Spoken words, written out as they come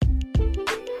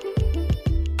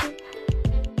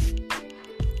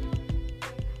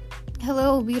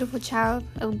Hello, beautiful child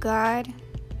of God.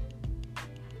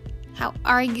 How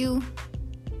are you?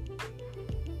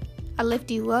 I lift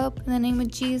you up in the name of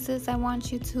Jesus. I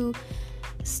want you to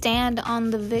stand on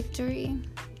the victory.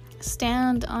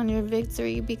 Stand on your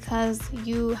victory because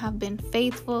you have been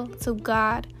faithful to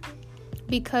God.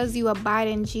 Because you abide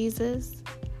in Jesus,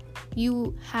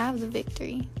 you have the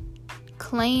victory.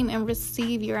 Claim and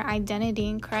receive your identity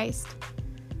in Christ.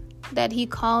 That He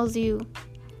calls you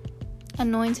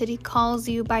anointed. He calls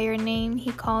you by your name.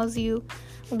 He calls you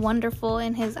wonderful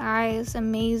in His eyes,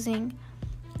 amazing,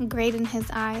 great in His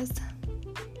eyes.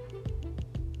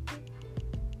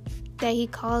 That He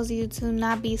calls you to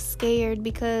not be scared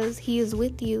because He is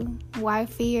with you. Why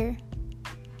fear?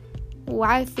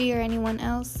 Why fear anyone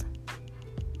else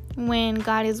when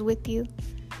God is with you?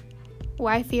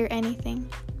 Why fear anything?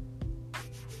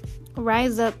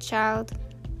 Rise up, child.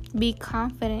 Be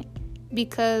confident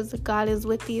because God is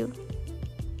with you.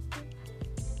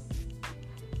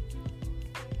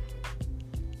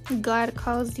 God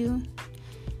calls you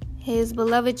His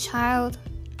beloved child,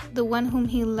 the one whom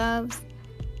He loves.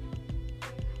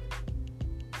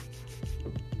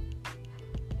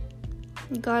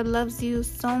 God loves you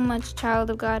so much, child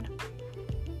of God.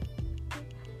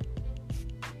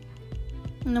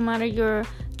 No matter your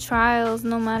trials,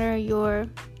 no matter your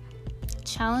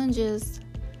challenges,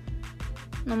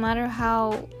 no matter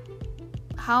how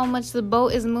much the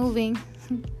boat is moving,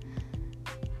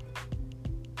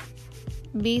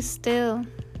 be still,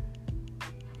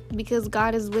 because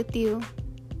God is with you,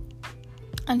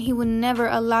 and He will never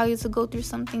allow you to go through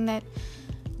something that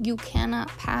you cannot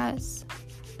pass.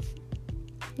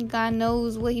 God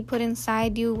knows what He put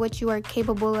inside you, what you are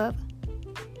capable of,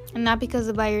 and not because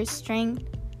of by your strength,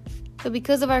 but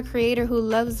because of our Creator who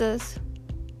loves us,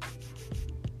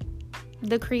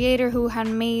 the Creator who had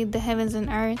made the heavens and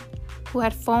earth, who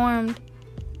had formed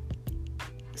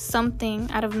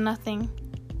something out of nothing.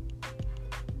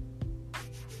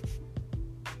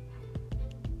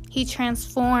 He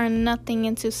transformed nothing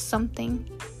into something.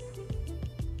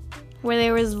 Where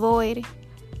there was void,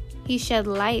 He shed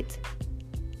light.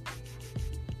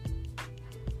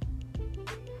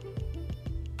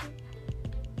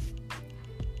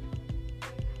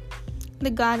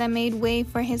 The God that made way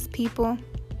for His people.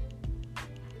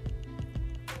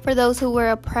 For those who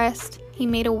were oppressed, He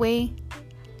made a way.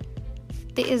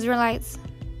 The Israelites,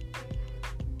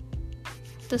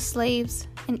 the slaves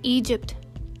in Egypt,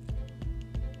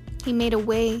 He made a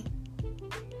way.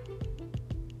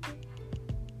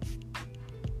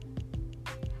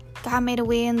 God made a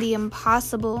way in the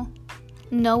impossible.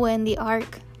 Noah in the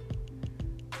ark.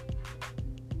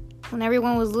 When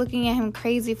everyone was looking at him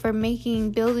crazy for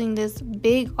building this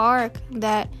big ark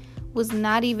that was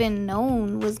not even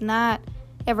known, was not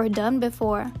ever done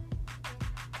before.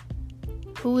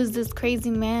 Who is this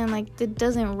crazy man? Like, it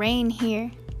doesn't rain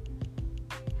here.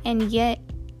 And yet,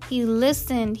 he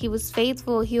listened, he was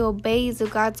faithful, he obeyed to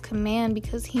God's command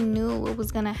because he knew what was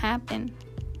going to happen.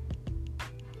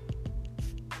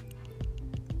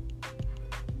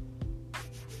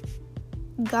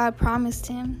 God promised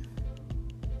him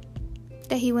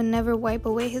that He would never wipe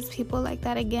away His people like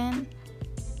that again.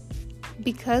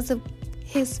 Because of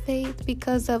his faith,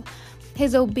 because of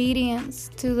his obedience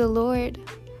to the Lord.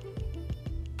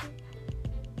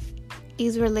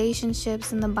 These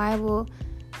relationships in the Bible,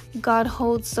 God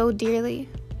holds so dearly.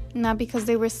 Not because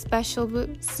they were special, but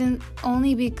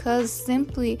only because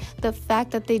simply the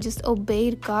fact that they just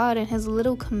obeyed God and His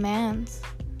little commands.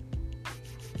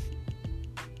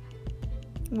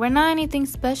 We're not anything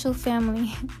special,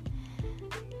 family.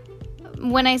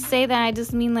 When I say that, I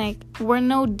just mean like we're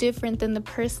no different than the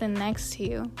person next to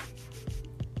you.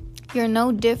 You're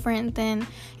no different than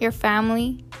your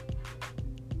family,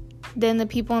 than the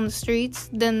people on the streets,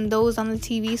 than those on the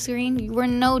TV screen. We're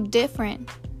no different.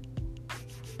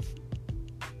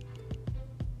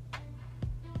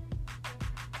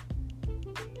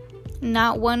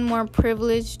 Not one more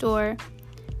privileged or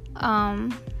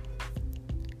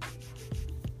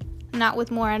not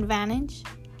with more advantage.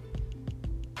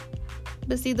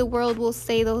 But see, the world will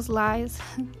say those lies,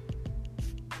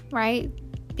 right?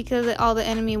 Because all the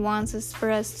enemy wants is for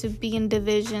us to be in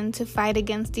division, to fight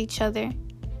against each other.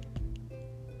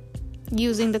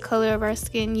 Using the color of our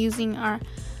skin, using our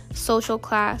social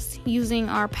class, using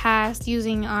our past,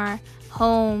 using our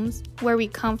homes, where we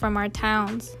come from, our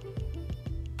towns.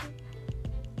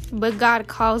 But God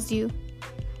calls you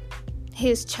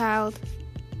His child.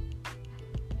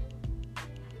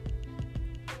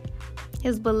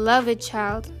 His beloved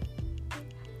child.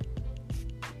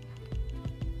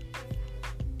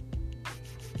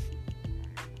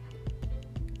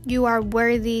 You are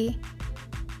worthy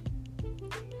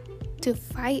to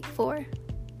fight for.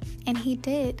 And he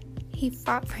did. He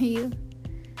fought for you.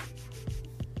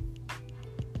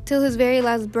 Till his very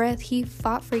last breath, he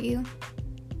fought for you.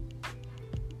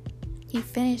 He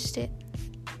finished it.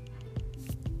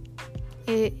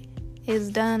 It is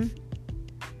done.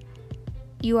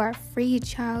 You are free,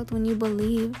 child, when you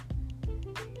believe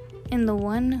in the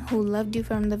one who loved you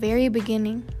from the very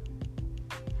beginning.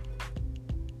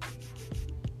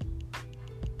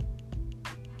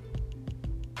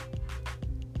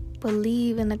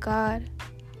 Believe in a God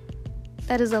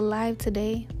that is alive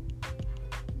today.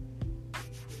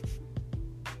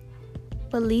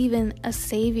 Believe in a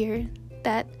Savior,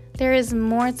 that there is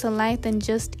more to life than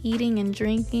just eating and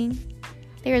drinking.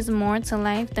 There is more to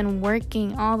life than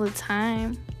working all the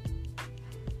time,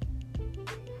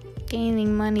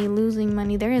 gaining money, losing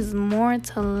money. There is more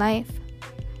to life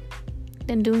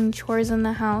than doing chores in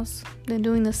the house, than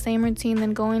doing the same routine,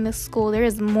 than going to school. There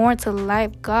is more to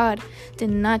life. God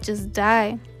did not just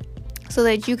die so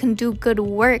that you can do good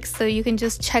works, so you can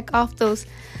just check off those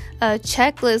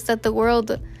checklists that the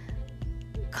world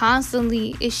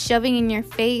constantly is shoving in your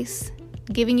face,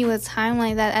 giving you a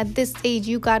timeline that at this age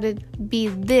you gotta be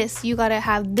this, you gotta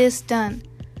have this done,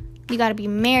 you gotta be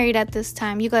married at this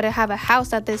time, you gotta have a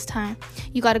house at this time,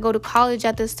 you gotta go to college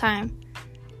at this time,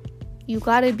 you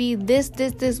gotta be this.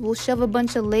 Will shove a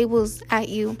bunch of labels at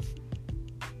you.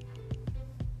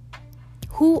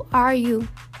 Who are you?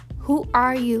 Who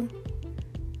are you?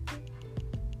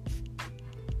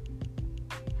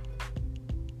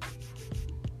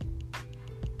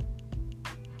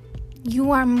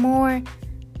 You are more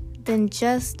than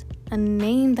just a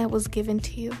name that was given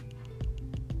to you.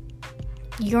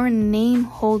 Your name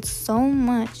holds so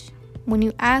much. When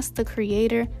you ask the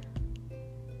Creator,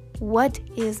 what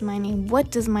is my name?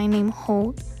 What does my name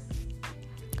hold?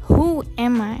 Who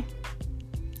am I?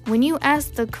 When you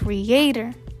ask the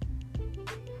Creator,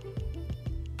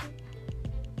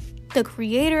 the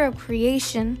Creator of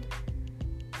creation,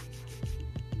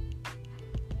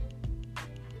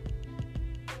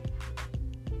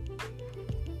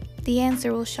 the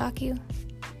answer will shock you.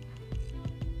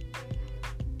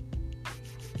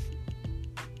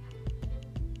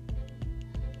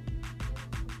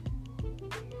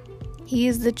 He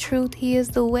is the truth. He is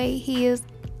the way. He is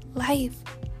life.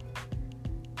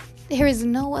 There is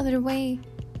no other way.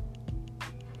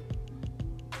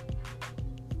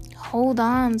 Hold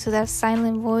on to that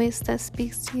silent voice that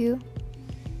speaks to you.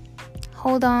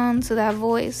 Hold on to that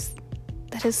voice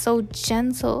that is so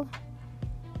gentle,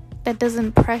 that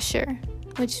doesn't pressure,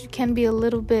 which can be a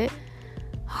little bit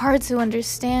hard to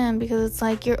understand because it's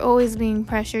like you're always being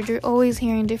pressured. You're always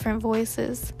hearing different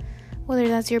voices, whether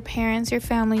that's your parents, your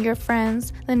family, your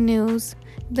friends, the news,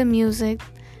 the music,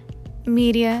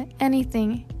 media,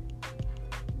 anything.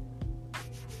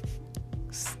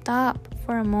 Stop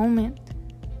for a moment.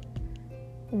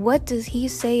 What does He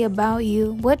say about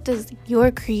you? What does your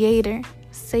Creator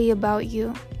say about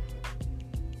you?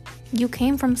 You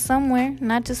came from somewhere,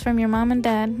 not just from your mom and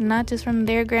dad, not just from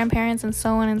their grandparents and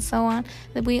so on and so on.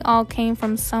 That we all came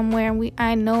from somewhere, and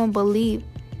I know and believe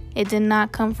it did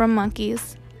not come from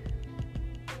monkeys.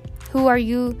 Who are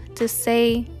you to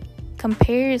say,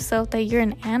 compare yourself that you're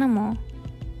an animal?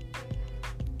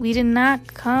 We did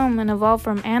not come and evolve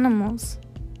from animals.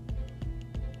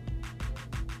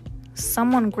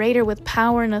 Someone greater with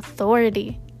power and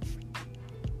authority.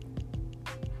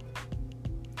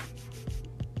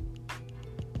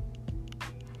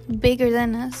 Bigger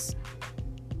than us.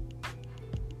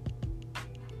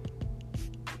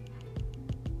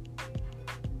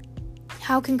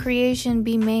 How can creation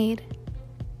be made?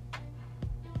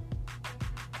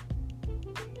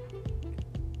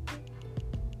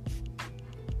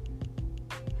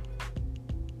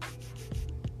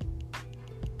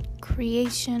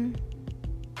 Creation.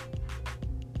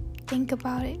 Think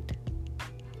about it.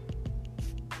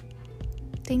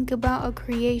 Think about a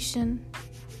creation.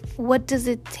 What does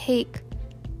it take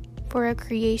for a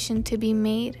creation to be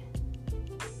made?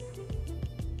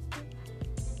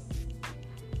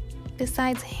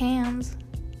 Besides hands.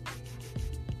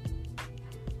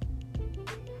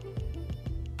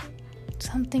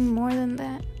 Something more than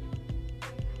that.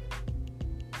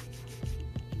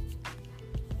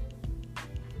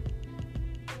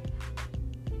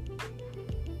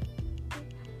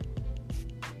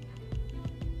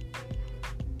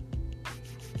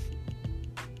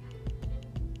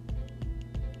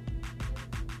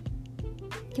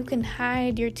 You can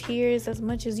hide your tears as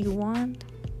much as you want.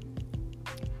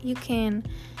 You can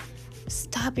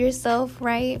stop yourself,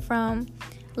 right, from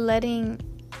letting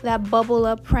that bubble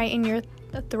up right in your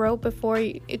throat before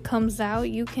it comes out.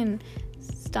 You can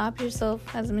stop yourself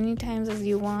as many times as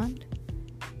you want.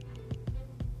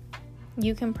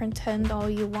 You can pretend all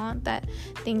you want that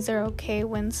things are okay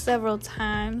when several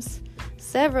times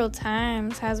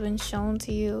has been shown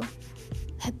to you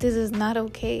that this is not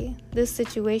okay. This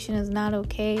situation is not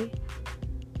okay.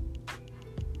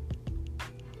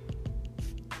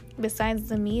 Besides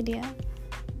the media,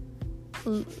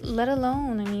 let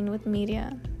alone, with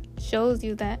media, shows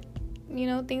you that,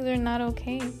 things are not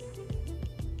okay.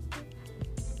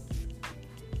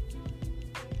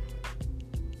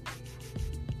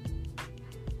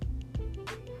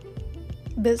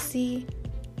 But see,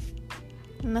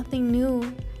 nothing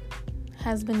new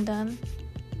has been done.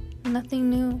 Nothing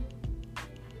new.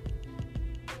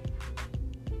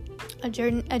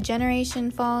 A generation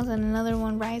falls and another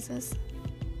one rises.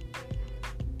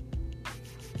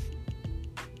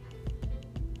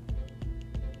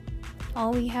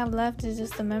 All we have left is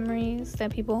just the memories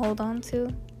that people hold on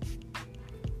to.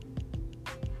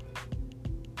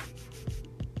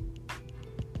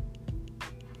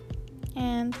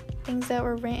 And things that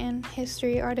were written,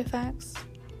 history artifacts.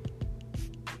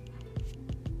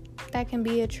 That can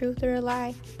be a truth or a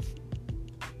lie.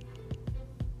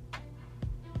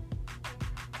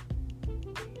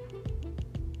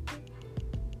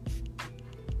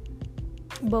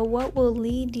 But what will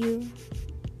lead you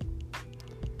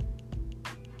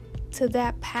to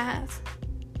that path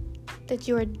that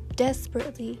you are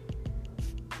desperately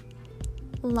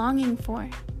longing for?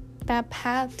 That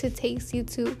path that takes you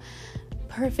to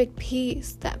perfect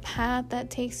peace. That path that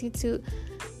takes you to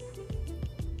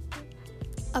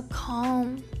a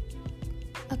calm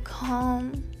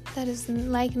that is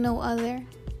like no other.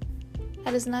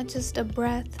 That is not just a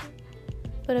breath,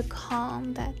 but a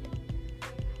calm that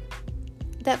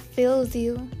fills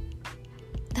you.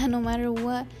 That no matter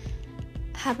what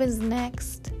happens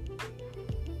next,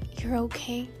 you're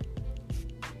okay.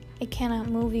 It cannot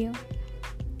move you.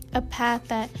 A path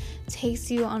that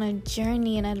takes you on a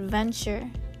journey, an adventure.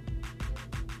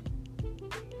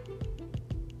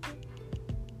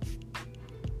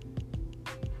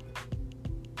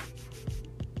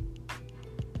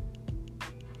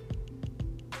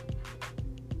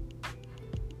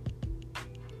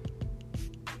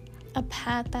 A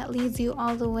path that leads you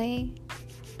all the way,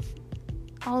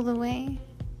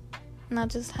 not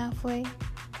just halfway.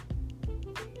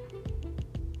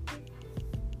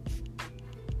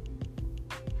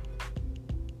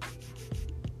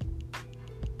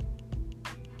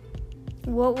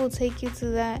 What will take you to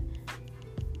that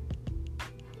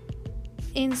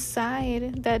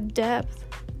inside, that depth,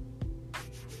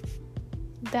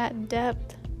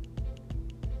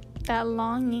 that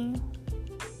longing?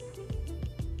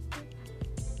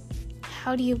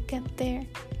 How do you get there?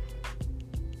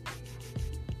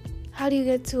 How do you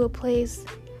get to a place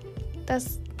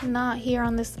that's not here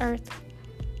on this earth?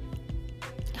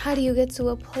 How do you get to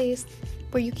a place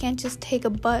where you can't just take a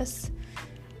bus,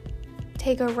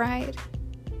 take a ride,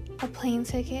 a plane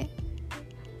ticket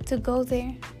to go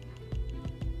there?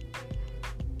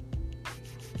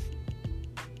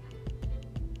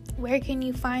 Where can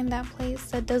you find that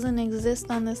place that doesn't exist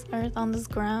on this earth, on this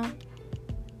ground?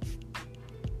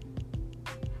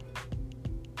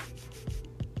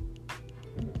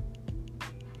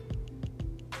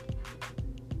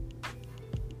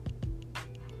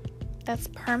 That's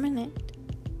permanent.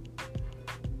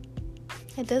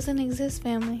 It doesn't exist,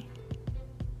 family.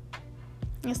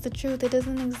 It's the truth. It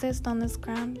doesn't exist on this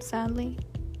ground, sadly.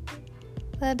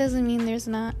 But that doesn't mean there's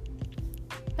not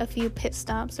a few pit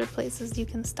stops or places you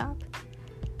can stop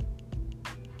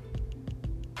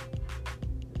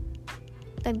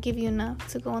that give you enough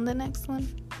to go on the next one.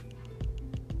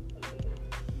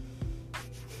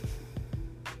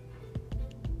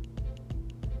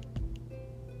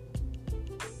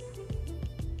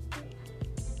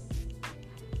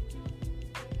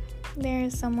 There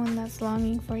is someone that's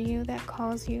longing for you, that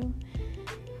calls you,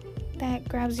 that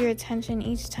grabs your attention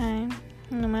each time,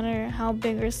 no matter how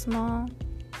big or small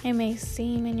it may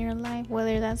seem in your life,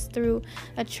 whether that's through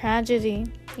a tragedy,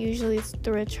 usually it's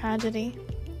through a tragedy,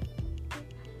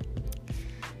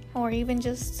 or even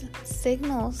just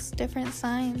signals, different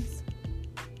signs,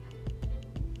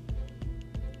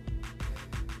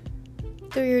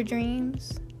 through your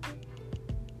dreams.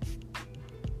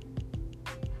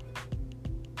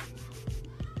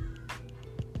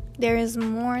 There is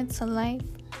more to life.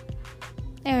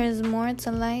 There is more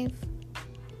to life.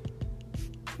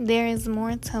 There is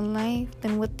more to life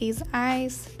than what these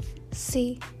eyes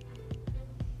see,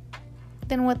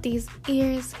 than what these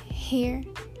ears hear,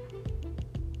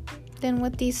 than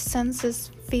what these senses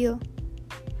feel.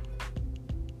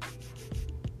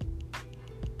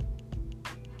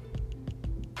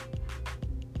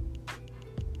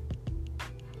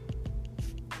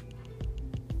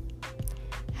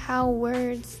 how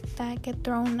words that get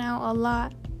thrown out a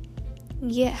lot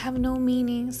yet have no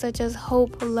meaning, such as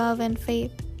hope, love, and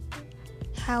faith,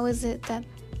 how is it that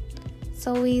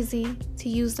so easy to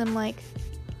use them like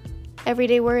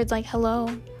everyday words like hello,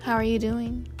 how are you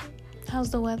doing, how's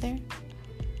the weather,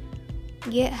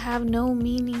 yet have no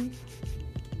meaning?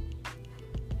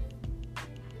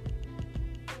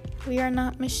 We are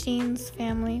not machines,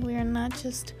 family. We are not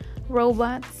just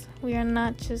robots. We are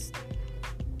not just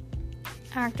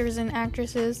actors and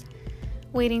actresses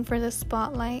waiting for the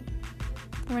spotlight.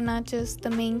 We're not just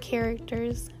the main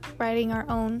characters writing our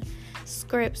own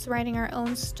scripts, writing our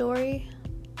own story.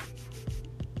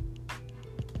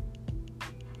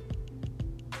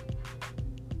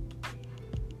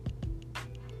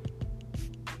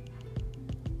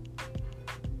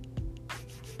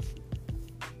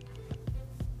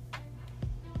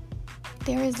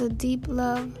 There is a deep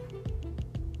love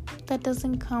that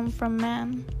doesn't come from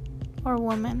man or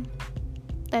woman,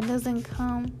 that doesn't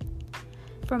come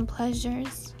from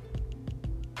pleasures,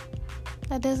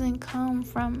 that doesn't come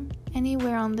from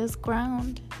anywhere on this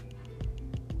ground,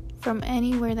 from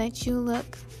anywhere that you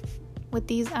look with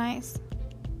these eyes.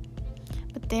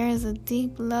 But there is a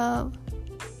deep love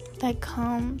that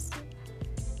comes,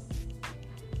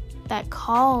 that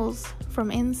calls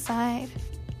from inside.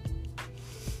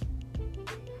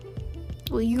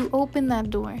 Will you open that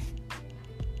door?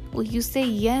 Will you say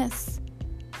yes?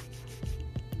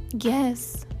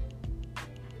 Yes.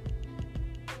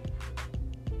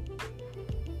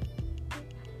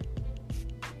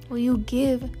 Will you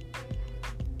give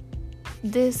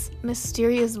this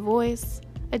mysterious voice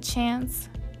a chance?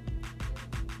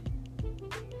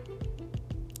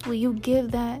 Will you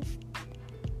give that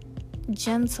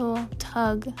gentle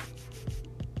tug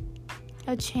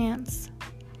a chance?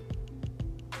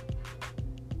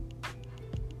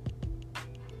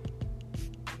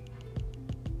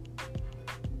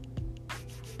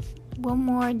 What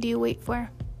more do you wait for?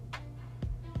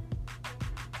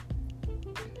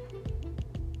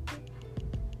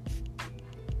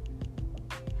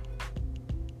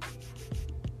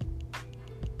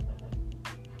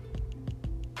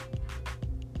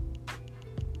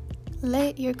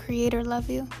 Let your Creator love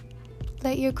you.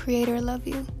 Let your Creator love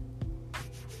you.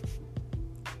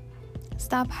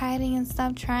 Stop hiding and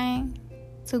stop trying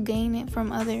to gain it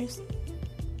from others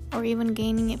or even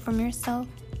gaining it from yourself.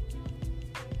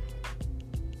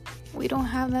 We don't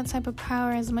have that type of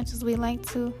power as much as we like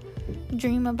to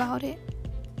dream about it.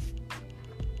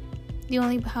 The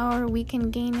only power we can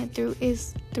gain it through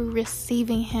is through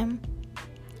receiving Him.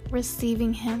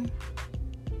 Receiving Him.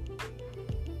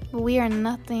 But we are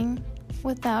nothing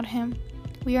without Him.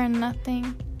 We are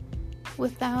nothing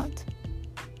without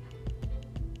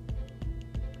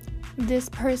this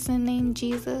person named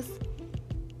Jesus.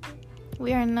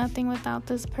 We are nothing without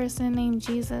this person named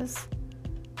Jesus,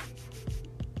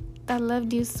 that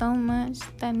loved you so much,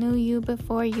 that knew you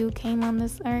before you came on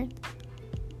this earth.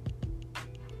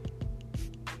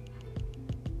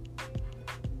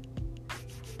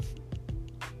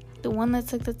 The one that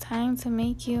took the time to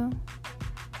make you,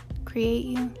 create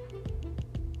you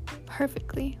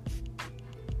perfectly.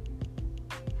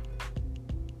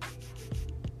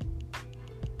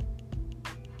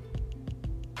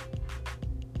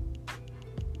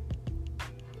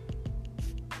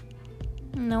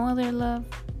 No other love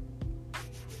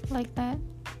like that.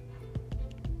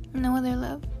 No other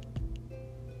love.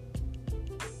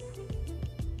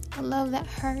 A love that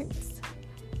hurts.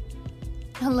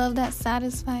 A love that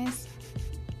satisfies.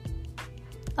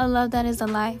 A love that is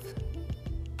alive.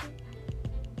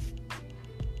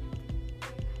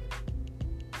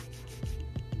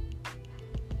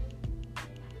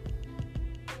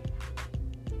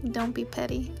 Don't be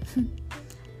petty.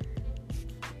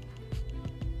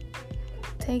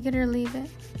 Take it or leave it.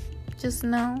 Just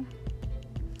know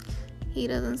He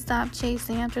doesn't stop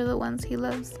chasing after the ones He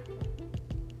loves.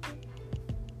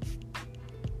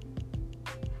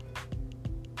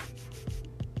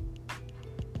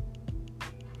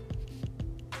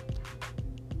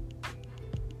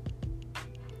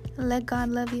 Let God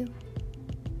love you.